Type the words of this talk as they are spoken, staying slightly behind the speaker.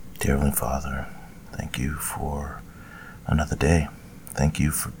Dear Heavenly Father, thank you for another day. Thank you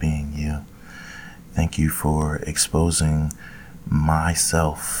for being you. Thank you for exposing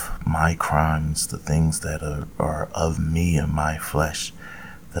myself, my crimes, the things that are of me and my flesh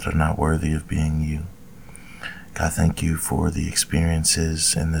that are not worthy of being you. God, thank you for the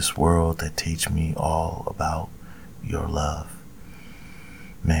experiences in this world that teach me all about your love.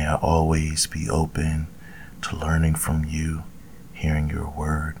 May I always be open to learning from you, hearing your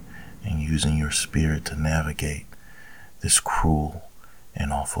word, and using your spirit to navigate this cruel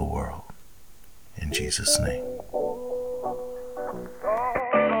and awful world. In Jesus' name.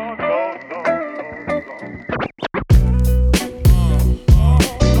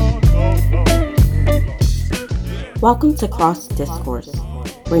 Welcome to Cross Discourse,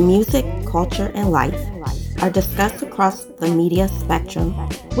 where music, culture, and life are discussed across the media spectrum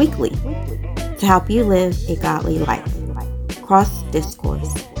weekly to help you live a godly life. Cross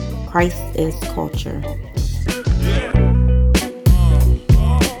Discourse. Christ is culture.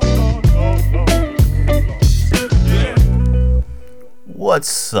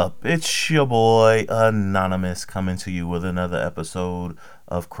 What's up? It's your boy Anonymous coming to you with another episode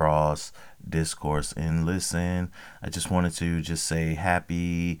of Cross Discourse. And listen, I just wanted to just say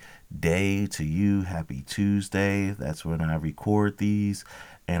happy day to you. Happy Tuesday. That's when I record these.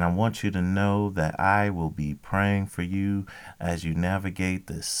 And I want you to know that I will be praying for you as you navigate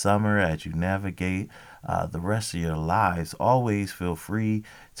this summer, as you navigate the rest of your lives. Always feel free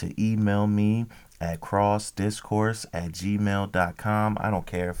to email me at crossdiscourse@gmail.com. I don't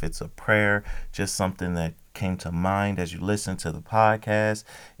care if it's a prayer, just something that came to mind as you listen to the podcast.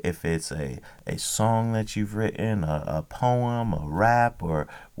 If it's a song that you've written, a poem, a rap, or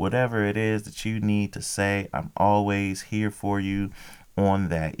whatever it is that you need to say, I'm always here for you on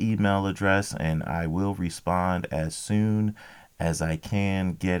that email address, and I will respond as soon as I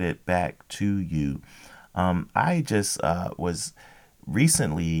can get it back to you. I just was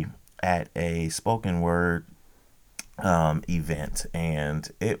recently at a spoken word event, and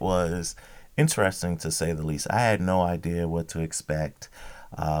it was interesting to say the least. I had no idea what to expect,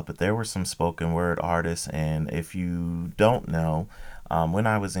 but there were some spoken word artists, and if you don't know, when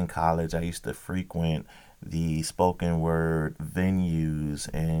I was in college, I used to frequent the spoken word venues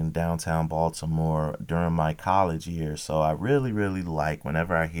in downtown Baltimore during my college years. So I really, really like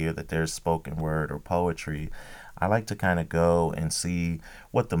whenever I hear that there's spoken word or poetry, I like to kind of go and see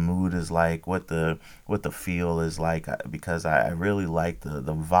what the mood is like, what the feel is like, because I really like the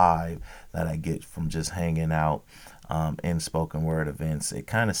vibe that I get from just hanging out in spoken word events. It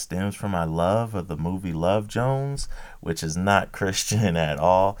kind of stems from my love of the movie Love Jones, which is not Christian at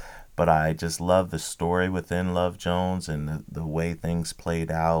all. But I just love the story within Love Jones and the way things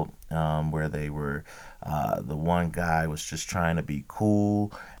played out, where they were, the one guy was just trying to be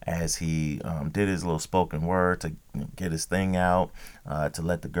cool as he did his little spoken word to get his thing out, to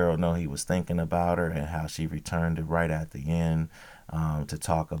let the girl know he was thinking about her, and how she returned it right at the end. To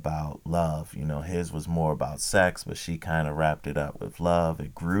talk about love. His was more about sex, but she kind of wrapped it up with love.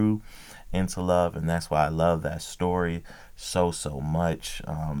 It grew into love, and that's why I love that story so much.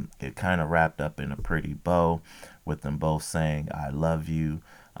 It kind of wrapped up in a pretty bow with them both saying, I love you.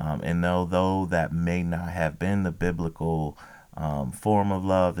 And although that may not have been the biblical form of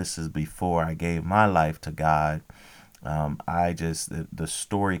love, this is before I gave my life to God. The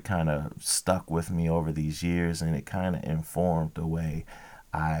story kind of stuck with me over these years, and it kind of informed the way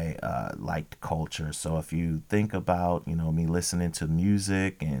I liked culture. So if you think about, me listening to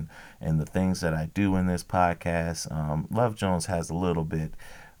music and the things that I do in this podcast, Love Jones has a little bit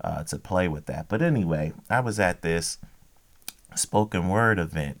to play with that. But anyway, I was at this spoken word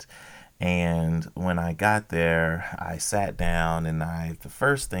event, and when I got there, I sat down, and the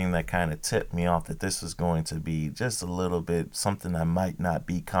first thing that kind of tipped me off that this was going to be just a little bit something I might not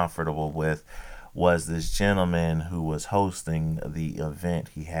be comfortable with was this gentleman who was hosting the event.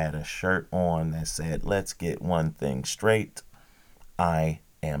 He had a shirt on that said, "Let's get one thing straight, I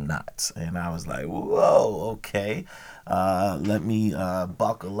am not." And I was like, whoa, okay. Let me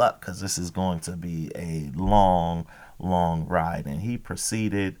buckle up, because this is going to be a long ride. And he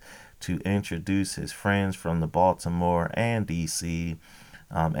proceeded to introduce his friends from the Baltimore and DC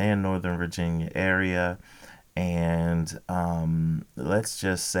and Northern Virginia area. And let's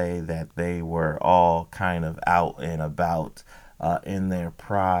just say that they were all kind of out and about in their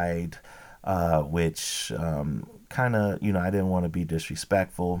pride, which kind of, I didn't want to be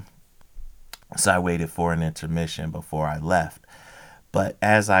disrespectful. So I waited for an intermission before I left. But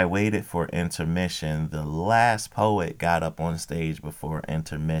as I waited for intermission, the last poet got up on stage before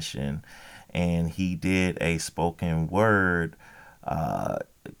intermission, and he did a spoken word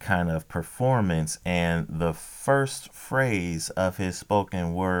kind of performance, and the first phrase of his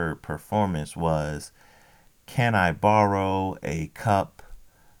spoken word performance was, "Can I borrow a cup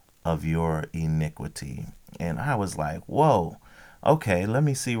of your iniquity?" And I was like, whoa, okay, let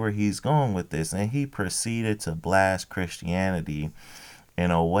me see where he's going with this. And he proceeded to blast Christianity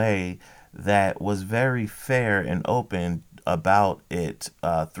in a way that was very fair and open about it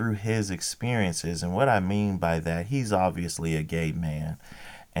through his experiences. And what I mean by that, he's obviously a gay man.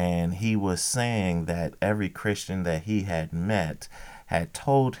 And he was saying that every Christian that he had met had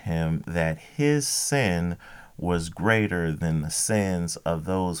told him that his sin was greater than the sins of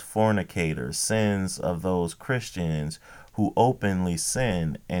those fornicators, sins of those Christians who openly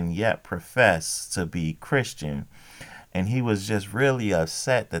sin and yet profess to be Christian. And he was just really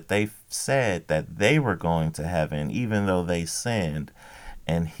upset that they said that they were going to heaven even though they sinned,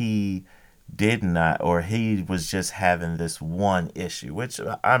 and he did not, or he was just having this one issue, which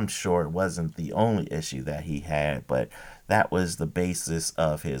I'm sure wasn't the only issue that he had, but that was the basis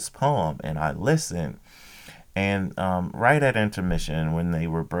of his poem. And I listened, and right at intermission, when they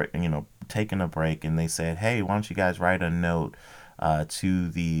were taking a break, and they said, "Hey, why don't you guys write a note to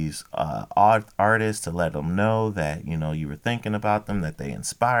these artists to let them know that you were thinking about them, that they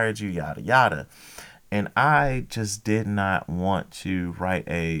inspired you, yada yada." And I just did not want to write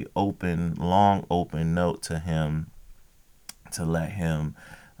a long open note to him to let him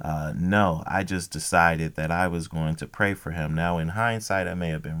know. I just decided that I was going to pray for him. Now, in hindsight, I may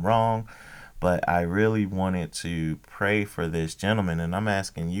have been wrong, but I really wanted to pray for this gentleman. And I'm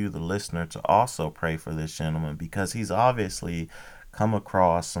asking you, the listener, to also pray for this gentleman, because he's obviously come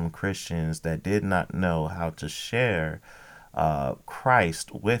across some Christians that did not know how to share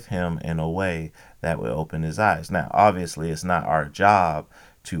Christ with him in a way that would open his eyes. Now, obviously, it's not our job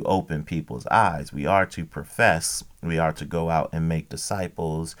to open people's eyes. We are to profess. We are to go out and make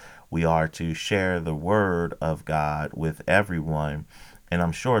disciples. We are to share the word of God with everyone. And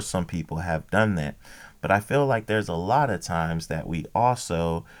I'm sure some people have done that. But I feel like there's a lot of times that we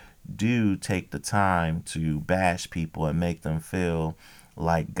also do take the time to bash people and make them feel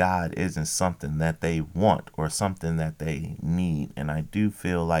like God isn't something that they want or something that they need. And I do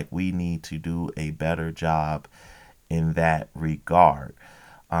feel like we need to do a better job in that regard.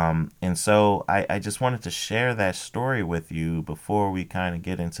 And so I just wanted to share that story with you before we kind of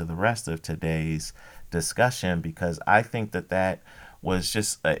get into the rest of today's discussion, because I think that was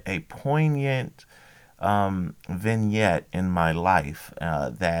just a poignant vignette in my life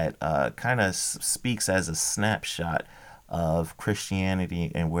that kind of speaks as a snapshot of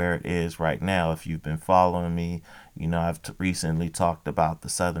Christianity and where it is right now. If you've been following me, I've recently talked about the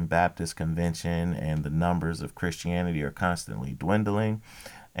Southern Baptist Convention, and the numbers of Christianity are constantly dwindling.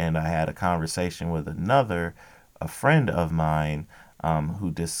 And I had a conversation with a friend of mine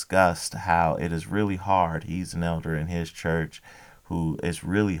who discussed how it is really hard. He's an elder in his church, who it's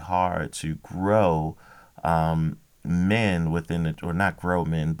really hard to grow men within it, or not grow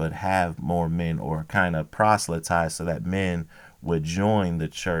men, but have more men, or kind of proselytize so that men would join the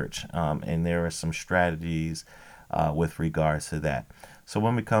church. And there are some strategies with regards to that. So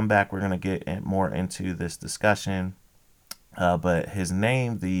when we come back, we're going to get more into this discussion. But his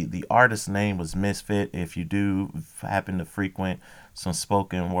name, the artist's name was Misfit. If you do happen to frequent some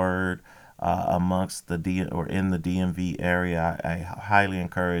spoken word amongst in the DMV area, I highly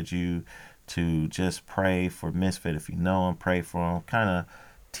encourage you to just pray for Misfit. If you know him, pray for him. Kind of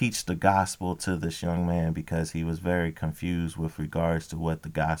teach the gospel to this young man, because he was very confused with regards to what the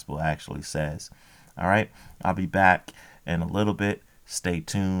gospel actually says. All right, I'll be back in a little bit. Stay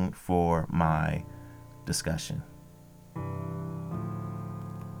tuned for my discussion.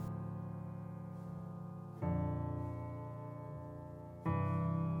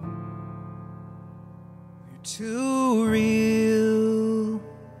 You're too real.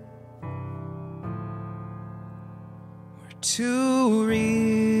 We're too real.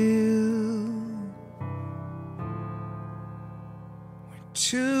 We're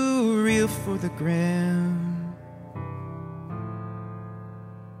too real for the gram.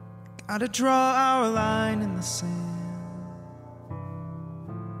 Gotta draw our line in the sand.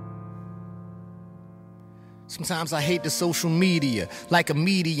 Sometimes I hate the social media, like a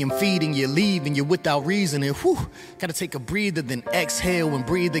medium feeding you, leaving you without reason. And whew, gotta take a breather, then exhale and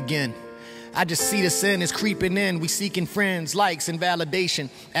breathe again. I just see the sin is creeping in. We seeking friends, likes, and validation.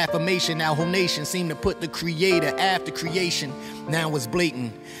 Affirmation, our whole nation seem to put the creator after creation. Now it's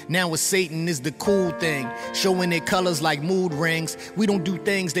blatant. Now it's Satan is the cool thing, showing their colors like mood rings. We don't do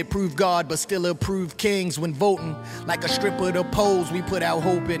things that prove God, but still approve kings when voting. Like a stripper of the polls, we put out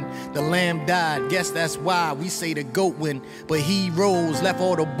hoping. The lamb died, guess that's why we say the goat win. But heroes left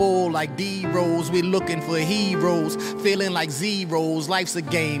all the bull like D-Rose. We're looking for heroes, feeling like zeros. Life's a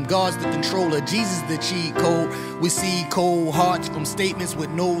game, God's the controller, Jesus the cheat code. We see cold hearts from statements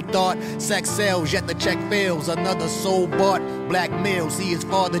with no thought. Sex sells, yet the check fails. Another soul bought. Blackmail, see his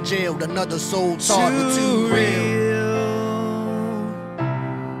father jailed. Another soul taught. We're too real.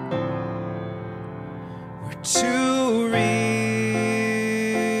 We're too real.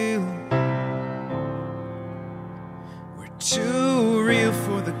 We're too real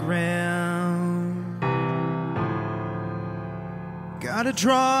for the ground. Gotta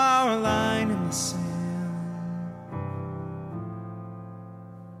draw our line in the sand.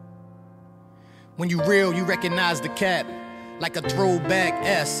 When you real, you recognize the cap. Like a throwback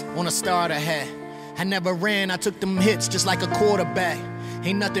S on a starter hat. I never ran, I took them hits just like a quarterback.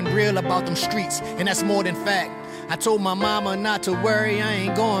 Ain't nothing real about them streets, and that's more than fact. I told my mama not to worry, I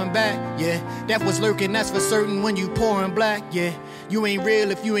ain't going back. Yeah, that was lurking, that's for certain when you pouring black. Yeah, you ain't real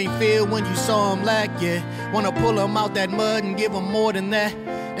if you ain't feel when you saw him lack. Yeah, wanna pull him out that mud and give him more than that.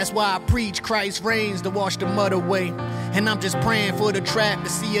 That's why I preach Christ reigns to wash the mud away. And I'm just praying for the trap to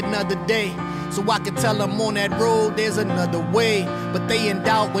see another day. So I can tell them on that road there's another way. But they in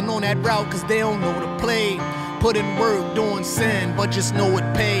doubt when on that route cause they don't know the play. Put in work doing sin, but just know it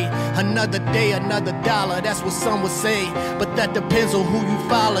pay. Another day, another dollar, that's what some would say. But that depends on who you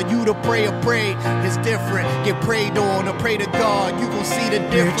follow. You to pray or pray, it's different. Get prayed on or pray to God, you gon' see the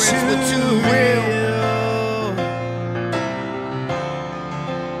difference. We're too real.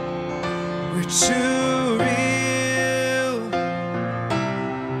 We're too real.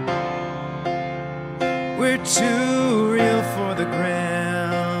 We're too real for the ground.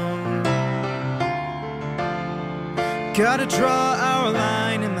 Gotta draw our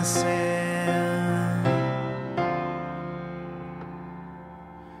line in the sand.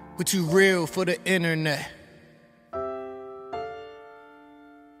 We're too real for the internet.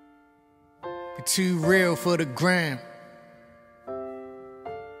 We're too real for the gram.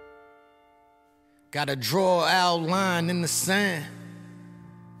 Gotta draw our line in the sand.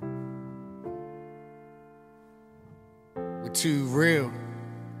 We're too real.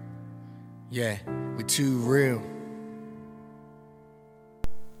 Yeah, we're too real.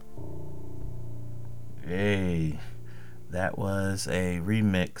 Hey, that was a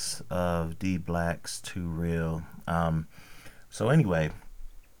remix of D Black's Too Real. So anyway,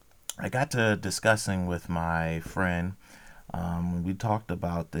 I got to discussing with my friend. We talked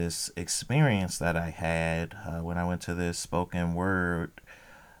about this experience that I had when I went to this spoken word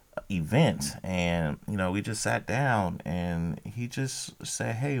event, and we just sat down and he just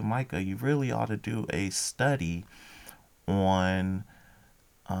said, "Hey Micah, you really ought to do a study on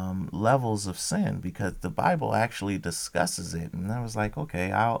levels of sin, because the Bible actually discusses it." And I was like,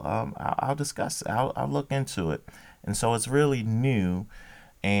 okay, I'll discuss it. I'll look into it. And so it's really new,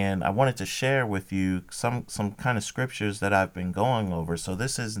 and I wanted to share with you some kind of scriptures that I've been going over. So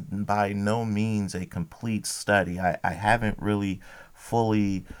this is by no means a complete study. I haven't really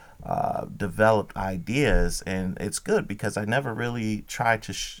fully developed ideas, and it's good because I never really try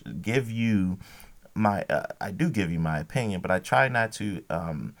to give you my I do give you my opinion, but I try not to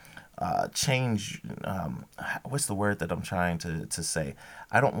change what's the word that I'm trying to say.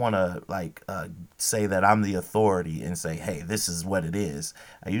 I don't want to say that I'm the authority and say, hey, this is what it is.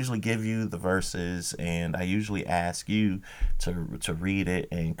 I usually give you the verses, and I usually ask you to read it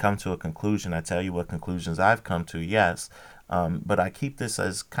and come to a conclusion. I tell you what conclusions I've come to, yes. But I keep this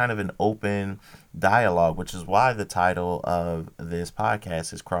as kind of an open dialogue, which is why the title of this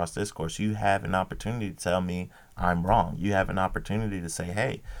podcast is Cross Discourse. You have an opportunity to tell me I'm wrong. You have an opportunity to say,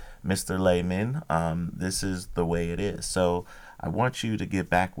 hey, Mr. Layman, this is the way it is. So I want you to get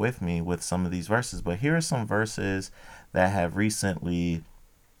back with me with some of these verses. But here are some verses that have recently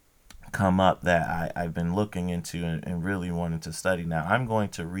come up that I've been looking into and really wanting to study. Now, I'm going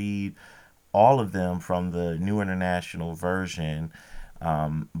to read all of them from the New International Version,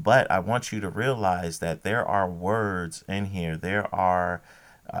 but I want you to realize that there are words in here. There are,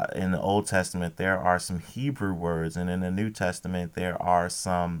 in the Old Testament, there are some Hebrew words, and in the New Testament, there are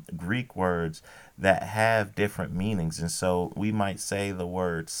some Greek words that have different meanings. And so we might say the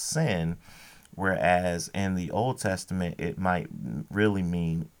word sin, whereas in the Old Testament, it might really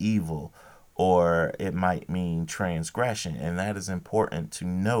mean evil, or it might mean transgression. And that is important to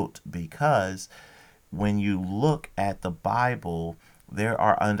note, because when you look at the Bible there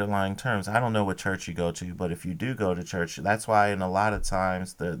are underlying terms. I don't know what church you go to, but if you do go to church, that's why in a lot of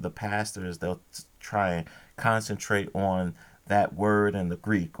times the pastors, they'll try and concentrate on that word in the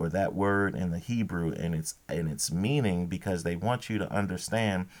Greek or that word in the Hebrew and its meaning, because they want you to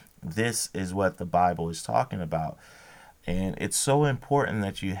understand this is what the Bible is talking about. And it's so important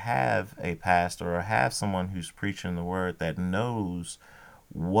that you have a pastor or have someone who's preaching the word that knows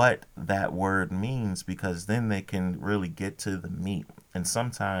what that word means, because then they can really get to the meat. And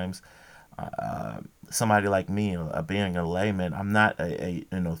sometimes somebody like me, being a layman, I'm not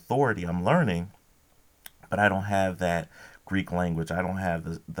an authority. I'm learning, but I don't have that Greek language. I don't have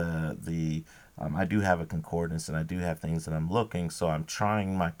the I do have a concordance and I do have things that I'm looking, so I'm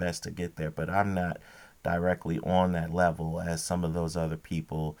trying my best to get there, but I'm not directly on that level as some of those other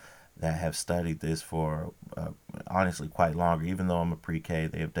people that have studied this for honestly quite longer. Even though I'm a pre-K,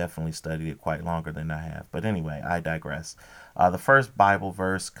 they have definitely studied it quite longer than I have. But anyway, I digress. The first Bible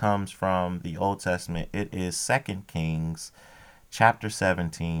verse comes from the Old Testament. It is 2 Kings chapter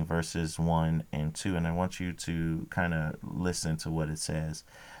 17, verses 1 and 2. And I want you to kind of listen to what it says.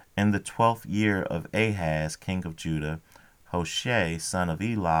 In the 12th year of Ahaz, king of Judah, Hoshea, son of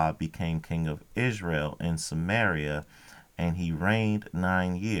Elah, became king of Israel in Samaria, and he reigned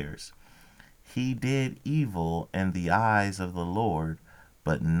 9 years. He did evil in the eyes of the Lord,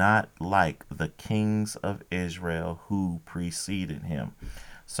 but not like the kings of Israel who preceded him.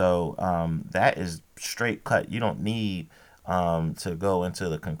 So that is straight cut. You don't need to go into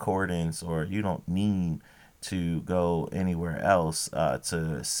the concordance, or you don't need to go anywhere else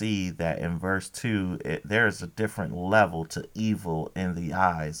to see that in verse 2 there is a different level to evil in the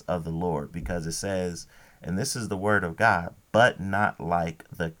eyes of the Lord, because it says, and this is the word of God, but not like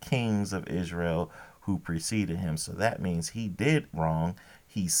the kings of Israel who preceded him. So that means he did wrong,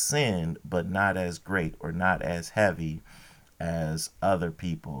 he sinned, but not as great or not as heavy as other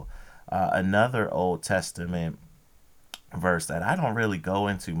people. Another Old Testament verse that I don't really go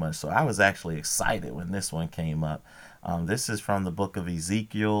into much, so I was actually excited when this one came up. This is from the book of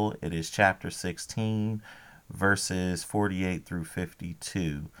Ezekiel. It is chapter 16, verses 48 through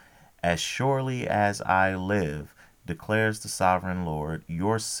 52. As surely as I live, declares the sovereign Lord,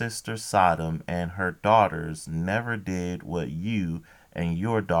 your sister Sodom and her daughters never did what you and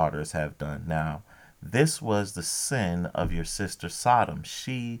your daughters have done. Now, this was the sin of your sister Sodom.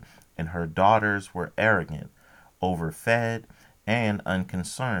 She and her daughters were arrogant, overfed, and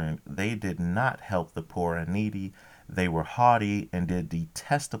unconcerned. They did not help the poor and needy. They were haughty and did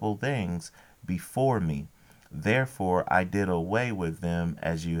detestable things before me. Therefore I did away with them,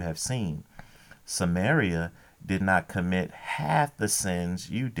 as you have seen. Samaria did not commit half the sins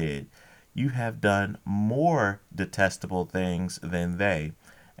you did. You have done more detestable things than they,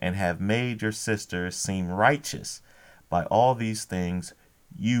 and have made your sisters seem righteous. By all these things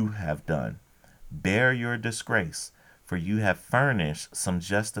you have done. Bear your disgrace, for you have furnished some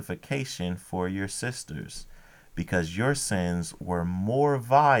justification for your sisters. Because your sins were more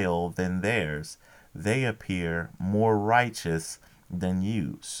vile than theirs, they appear more righteous than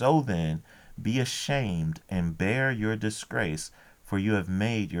you. So then, be ashamed and bear your disgrace, for you have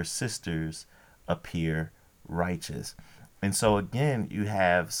made your sisters appear righteous. And so again, you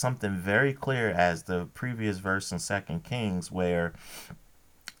have something very clear as the previous verse in 2 Kings, where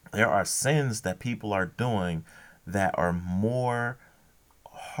there are sins that people are doing that are more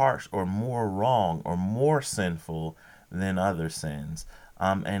harsh or more wrong or more sinful than other sins.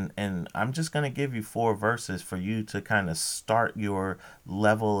 And I'm just going to give you 4 verses for you to kind of start your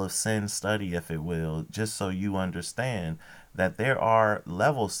level of sin study, if it will, just so you understand that there are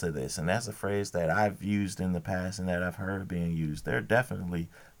levels to this. And that's a phrase that I've used in the past and that I've heard being used. There are definitely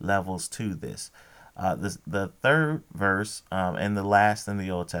levels to this. The third verse and the last in the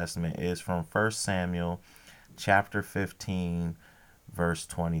Old Testament is from 1 Samuel chapter 15, verse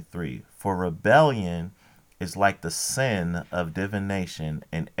 23. For rebellion is like the sin of divination,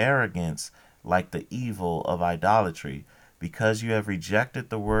 and arrogance like the evil of idolatry. Because you have rejected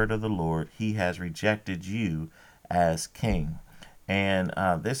the word of the Lord, he has rejected you as king. And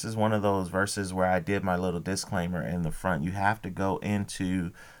this is one of those verses where I did my little disclaimer in the front. You have to go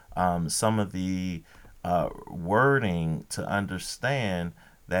into some of the wording to understand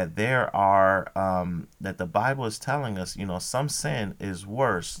that there are that the Bible is telling us, some sin is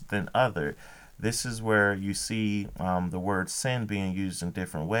worse than other. This is where you see the word sin being used in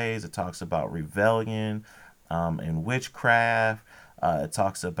different ways. It talks about rebellion and witchcraft. It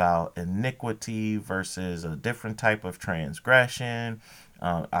talks about iniquity versus a different type of transgression,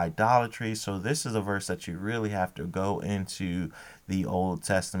 idolatry. So this is a verse that you really have to go into the Old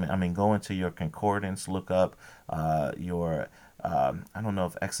Testament. Go into your concordance, look up your I don't know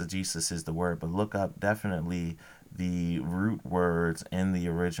if exegesis is the word, but look up definitely the root words in the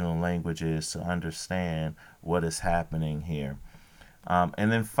original languages to understand what is happening here.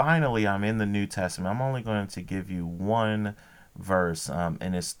 And then finally, I'm in the New Testament. I'm only going to give you one verse,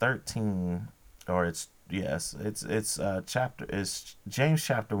 and it's 13, or it's James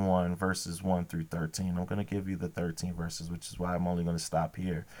chapter 1 verses 1 through 13. I'm going to give you the 13 verses, which is why I'm only going to stop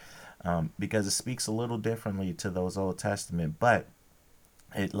here, because it speaks a little differently to those Old Testament, but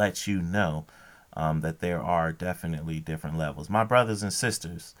it lets you know that there are definitely different levels. My brothers and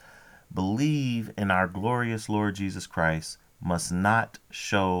sisters, believe in our glorious Lord Jesus Christ must not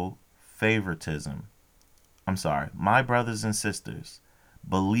show favoritism. I'm sorry, my brothers and sisters,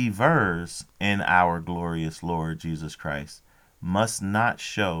 believers in our glorious Lord Jesus Christ must not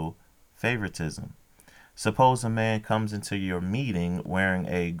show favoritism. Suppose a man comes into your meeting wearing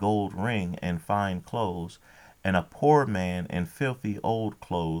a gold ring and fine clothes, and a poor man in filthy old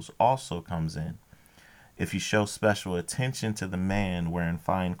clothes also comes in. If you show special attention to the man wearing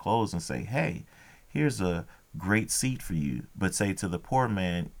fine clothes and say, hey, here's a great seat for you, but say to the poor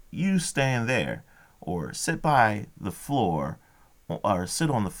man, you stand there, or sit by the floor, or sit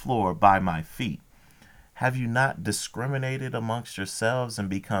on the floor by my feet, have you not discriminated amongst yourselves and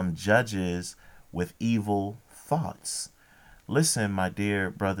become judges with evil thoughts? Listen, my dear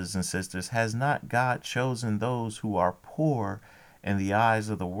brothers and sisters, has not God chosen those who are poor in the eyes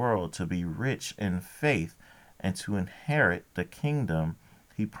of the world to be rich in faith and to inherit the kingdom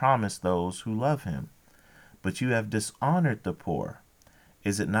he promised those who love him? But you have dishonored the poor.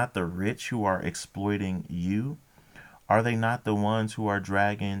 Is it not the rich who are exploiting you? Are they not the ones who are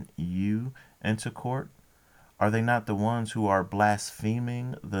dragging you into court? Are they not the ones who are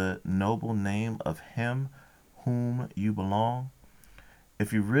blaspheming the noble name of him whom you belong?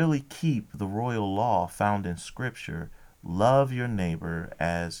 If you really keep the royal law found in Scripture, love your neighbor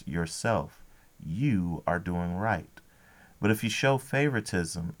as yourself, you are doing right. But if you show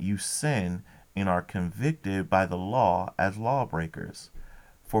favoritism, you sin and are convicted by the law as lawbreakers.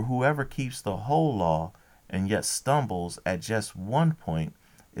 For whoever keeps the whole law and yet stumbles at just one point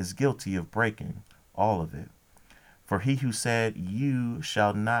is guilty of breaking all of it. For he who said, you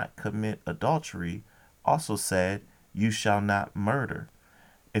shall not commit adultery, also said, you shall not murder.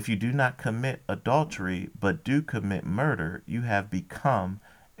 If you do not commit adultery, but do commit murder, you have become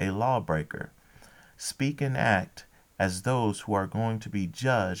a lawbreaker. Speak and act as those who are going to be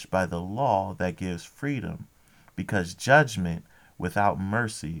judged by the law that gives freedom, because judgment without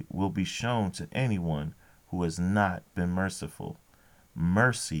mercy will be shown to anyone who has not been merciful.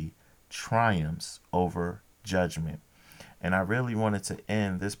 Mercy triumphs over judgment. And I really wanted to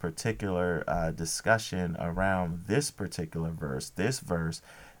end this particular discussion around this particular verse,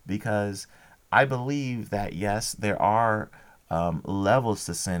 because I believe that, yes, there are levels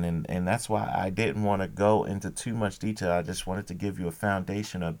to sin, and that's why I didn't want to go into too much detail. I just wanted to give you a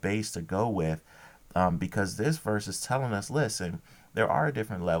foundation, a base to go with, because this verse is telling us, listen, there are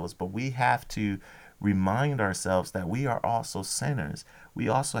different levels, but we have to remind ourselves that we are also sinners. We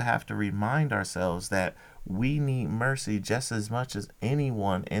also have to remind ourselves that we need mercy just as much as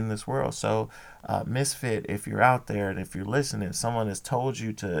anyone in this world. So, Misfit, if you're out there and if you're listening, someone has told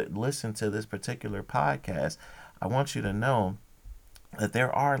you to listen to this particular podcast, I want you to know that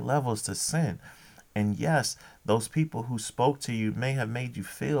there are levels to sin. And yes, those people who spoke to you may have made you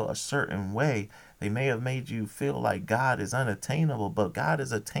feel a certain way. They may have made you feel like God is unattainable, but God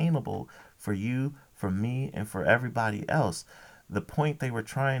is attainable for you, for me, and for everybody else. The point they were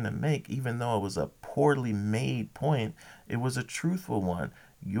trying to make, even though it was a poorly made point, it was a truthful one.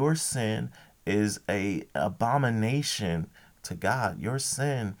 Your sin is a abomination to God. Your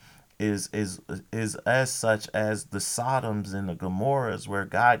sin is as such as the Sodoms and the Gomorrahs, where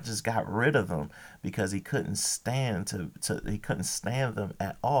God just got rid of them because he couldn't stand them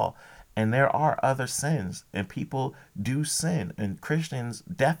at all. And there are other sins, and people do sin, and Christians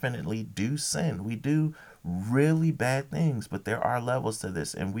definitely do sin. We do really bad things, but there are levels to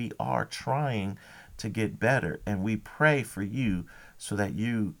this, and we are trying to get better, and we pray for you so that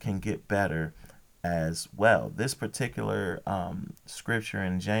you can get better as well. This particular scripture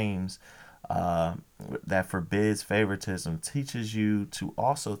in James that forbids favoritism teaches you to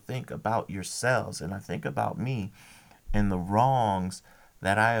also think about yourselves, and I think about me and the wrongs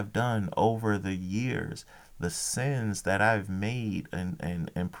that I have done over the years, the sins that I've made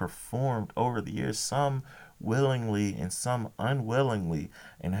and performed over the years, some willingly and some unwillingly,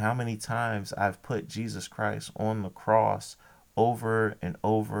 and how many times I've put Jesus Christ on the cross over and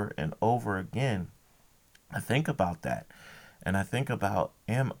over and over again. I think about that, and I think about,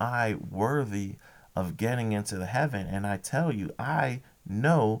 am I worthy of getting into the heaven. And I tell you, I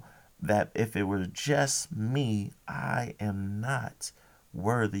know that if it were just me, I am not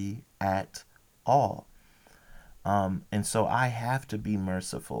worthy at all. And so I have to be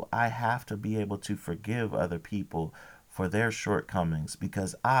merciful. I have to be able to forgive other people for their shortcomings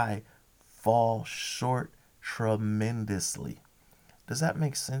because I fall short tremendously. Does that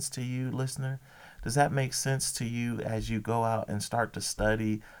make sense to you, listener? Does that make sense to you as you go out and start to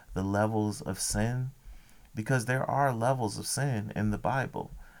study the levels of sin? Because there are levels of sin in the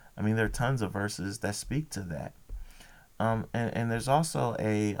Bible. I mean, there are tons of verses that speak to that. And there's also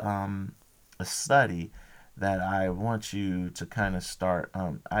a study that I want you to kind of start.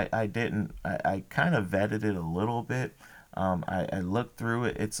 I kind of vetted it a little bit. I looked through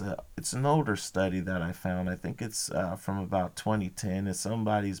it. It's an older study that I found. I think it's from about 2010. It's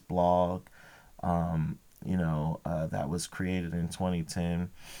somebody's blog, that was created in 2010.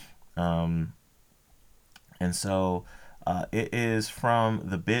 Um, and so it is from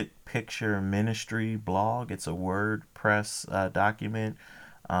the Big Picture Ministry blog. It's a WordPress document.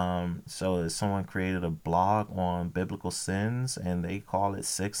 So someone created a blog on biblical sins, and they call it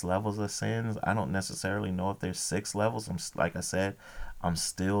 6 levels of sins. I don't necessarily know if there's 6 levels. Like I said, I'm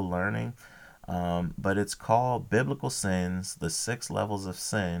still learning. But it's called Biblical Sins, the 6 Levels of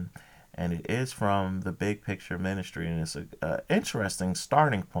Sin, and it is from the Big Picture Ministry, and it's a interesting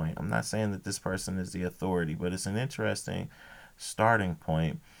starting point. I'm not saying that this person is the authority, but it's an interesting starting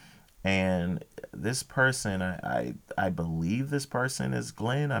point. And this person, I believe this person is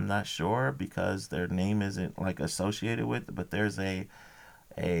Glenn. I'm not sure because their name isn't like associated with it, but there's a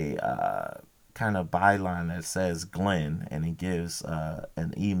kind of byline that says Glenn, and he gives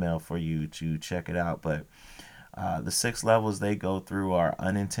an email for you to check it out. But the 6 levels they go through are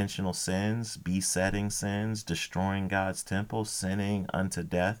unintentional sins, besetting sins, destroying God's temple, sinning unto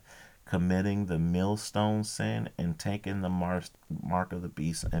death, committing the millstone sin, and taking the mark of the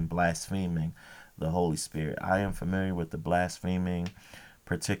beast, and blaspheming the Holy Spirit. I am familiar with the blaspheming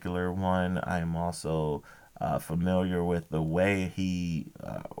particular one. I am also familiar with the way he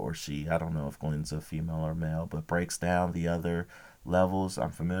or she, I don't know if Glenn's a female or male, but breaks down the other levels.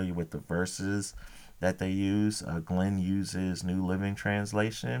 I'm familiar with the verses that they use. Glenn uses New Living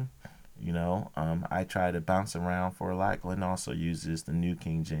Translation. I try to bounce around for a lot. Glenn also uses the New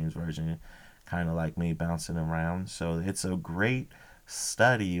King James Version, kind of like me bouncing around. So it's a great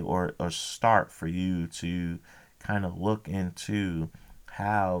study or start for you to kind of look into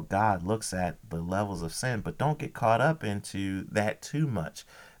how God looks at the levels of sin. But don't get caught up into that too much,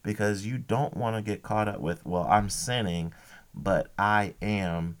 because you don't want to get caught up with, well, I'm sinning, but I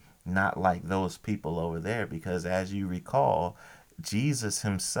am not like those people over there. Because as you recall, Jesus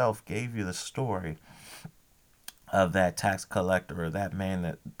himself gave you the story of that tax collector, or that man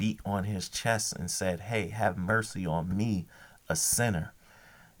that beat on his chest and said, hey, have mercy on me, a sinner.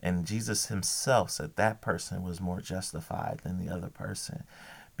 And Jesus himself said that person was more justified than the other person.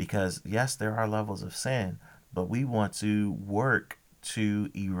 Because yes, there are levels of sin, but we want to work to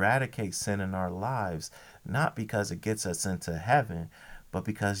eradicate sin in our lives, not because it gets us into heaven, but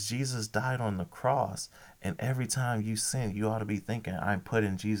because Jesus died on the cross. And every time you sin, you ought to be thinking, I'm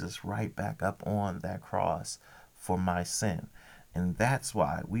putting Jesus right back up on that cross for my sin. And that's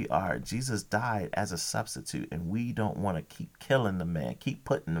why Jesus died as a substitute, and we don't want to keep killing the man, keep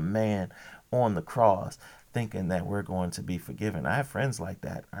putting the man on the cross, thinking that we're going to be forgiven. I have friends like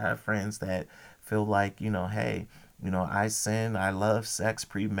that. I have friends that feel like, hey, I sin, I love sex,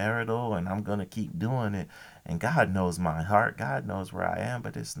 premarital, and I'm going to keep doing it. And God knows my heart. God knows where I am,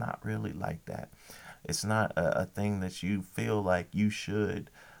 but it's not really like that. It's not a thing that you feel like you should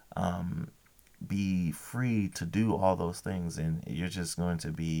be free to do all those things, and you're just going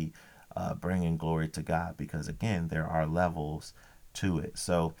to be bringing glory to God, because again, there are levels to it.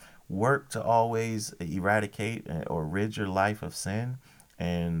 So work to always eradicate or rid your life of sin,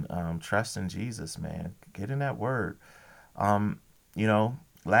 and trust in Jesus, man. Get in that word.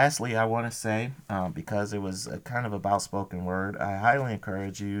 Lastly, I want to say, because it was a kind of about spoken word, I highly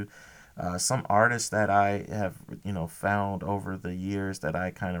encourage you. Some artists that I have found over the years that I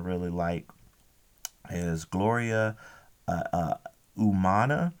kind of really like is Gloria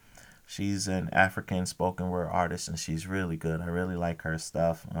Umana. She's an African spoken word artist, and she's really good. I really like her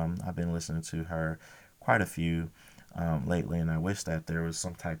stuff. I've been listening to her quite a few lately, and I wish that there was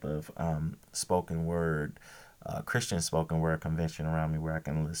some type of spoken word, Christian spoken word convention around me where I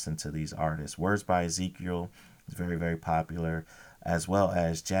can listen to these artists. Words by Ezekiel is very, very popular, as well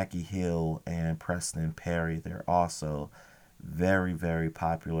as Jackie Hill and Preston Perry. They're also very, very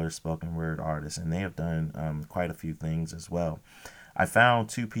popular spoken word artists, and they have done quite a few things as well. I found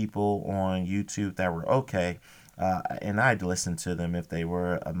 2 people on YouTube that were okay. And I'd listen to them if they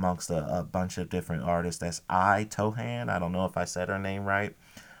were amongst a bunch of different artists. That's Itohan. I don't know if I said her name right.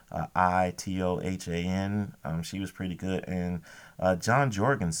 Itohan. She was pretty good. And John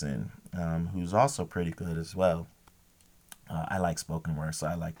Jorgensen, who's also pretty good as well. I like spoken word, so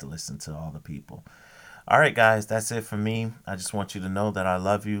I like to listen to all the people. All right, guys, that's it for me. I just want you to know that I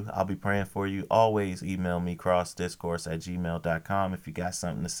love you. I'll be praying for you. Always email me, crossdiscourse@gmail.com, if you got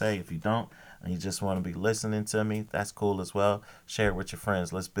something to say. If you don't, and you just want to be listening to me, that's cool as well. Share it with your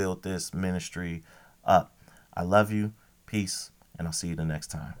friends. Let's build this ministry up. I love you. Peace, and I'll see you the next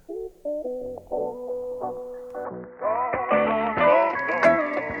time.